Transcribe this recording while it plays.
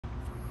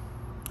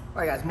All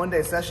right, guys,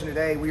 Monday session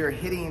today, we are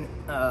hitting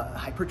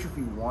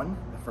hypertrophy 1,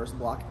 the first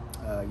block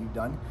you've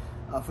done,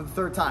 for the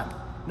third time.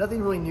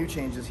 Nothing really new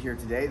changes here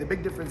today. The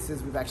big difference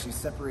is we've actually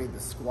separated the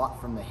squat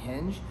from the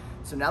hinge.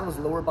 So now those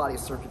lower body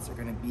circuits are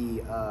gonna be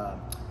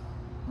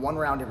one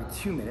round every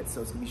 2 minutes.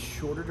 So it's gonna be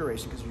shorter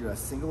duration because you're doing a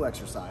single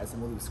exercise.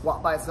 And we'll do the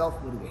squat by itself,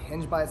 we'll do the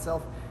hinge by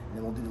itself, and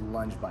then we'll do the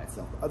lunge by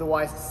itself.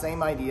 Otherwise,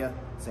 same idea,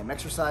 same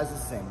exercises,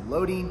 same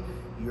loading.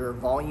 Your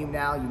volume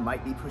now, you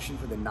might be pushing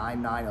for the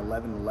 9, 9,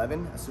 11,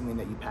 11, assuming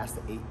that you passed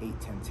the 8,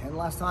 8, 10, 10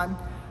 last time.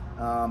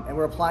 And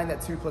we're applying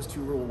that 2 +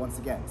 2 rule once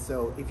again.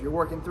 So if you're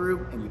working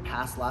through and you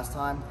passed last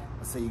time,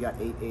 let's say you got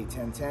 8, 8,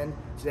 10, 10,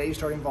 today your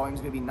starting volume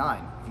is gonna be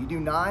 9. If you do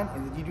 9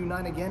 and then you do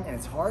 9 again and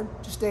it's hard,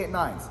 just stay at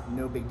 9s,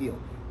 no big deal.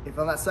 If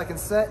on that second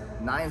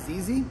set, 9's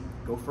easy,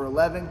 go for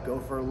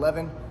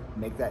 11,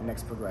 make that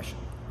next progression.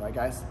 All right,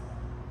 guys?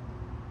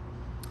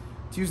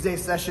 Tuesday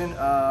session,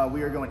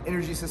 we are going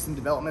energy system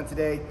development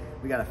today.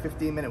 We got a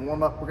 15-minute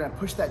warm-up. We're gonna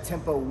push that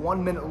tempo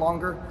 1 minute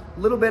longer. A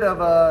little bit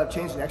of a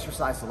change in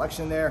exercise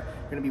selection there.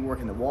 We're gonna be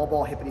working the wall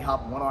ball, hippity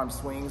hop, one-arm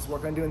swings.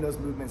 Work on doing those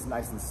movements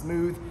nice and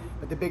smooth.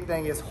 But the big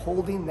thing is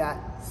holding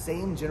that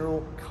same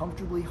general,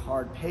 comfortably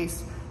hard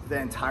pace for the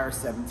entire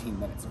 17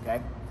 minutes,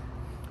 okay?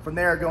 From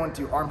there, going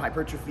to arm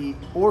hypertrophy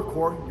or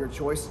core, your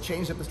choice.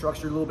 Change up the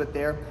structure a little bit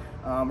there.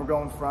 We're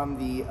going from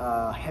the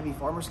heavy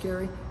farmer's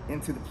carry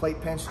into the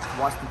plate pinch.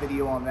 Watch the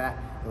video on that.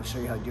 It'll show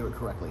you how to do it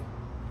correctly.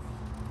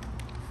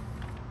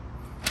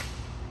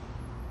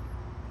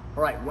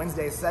 All right,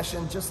 Wednesday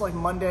session, just like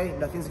Monday,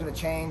 nothing's gonna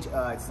change.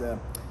 It's a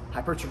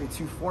hypertrophy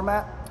 2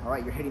 format. All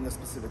right, you're hitting the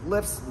specific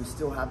lifts. We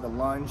still have the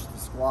lunge, the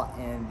squat,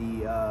 and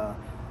the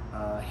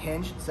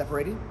hinge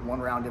separated,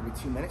 1 round every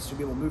 2 minutes. Should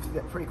be able to move through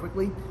that pretty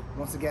quickly.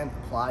 Once again,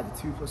 apply the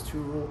 2 +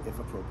 2 rule if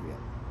appropriate.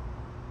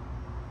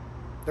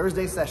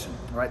 Thursday session,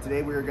 all right,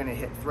 today we are gonna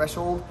hit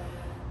threshold.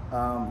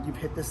 You've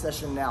hit this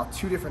session now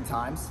 2 different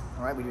times,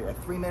 all right? We did it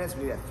at 3 minutes,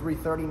 we did it at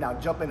 3:30. Now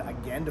jumping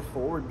again to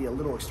 4 would be a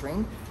little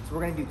extreme. So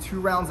we're gonna do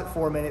 2 rounds at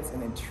 4 minutes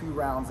and then 2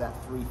 rounds at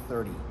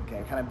 3:30,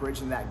 okay? Kind of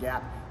bridging that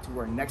gap to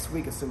where next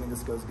week, assuming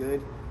this goes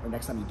good, or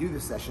next time you do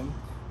this session,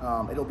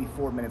 it'll be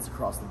 4 minutes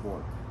across the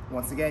board.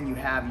 Once again, you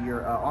have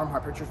your arm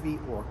hypertrophy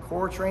or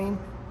core training,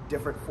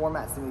 different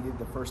formats than we did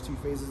the first 2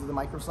 phases of the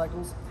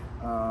microcycles,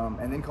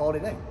 and then call it a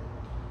day.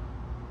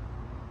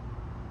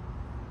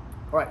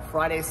 All right,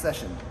 Friday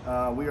session.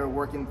 We are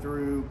working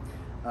through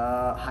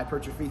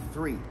hypertrophy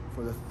 3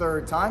 for the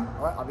 3rd time.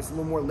 All right, obviously a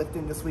little more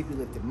lifting this week. We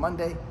lifted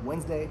Monday,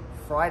 Wednesday,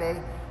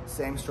 Friday,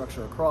 same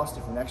structure across,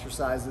 different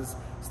exercises,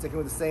 sticking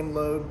with the same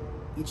load.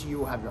 Each of you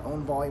will have your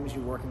own volume as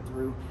you're working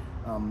through.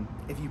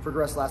 If you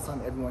progressed last time,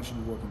 everyone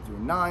should be working through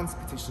 9s,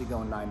 potentially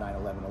going 9, 9,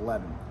 11,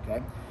 11,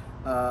 okay?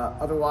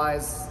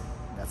 Otherwise,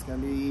 that's gonna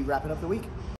be wrapping up the week.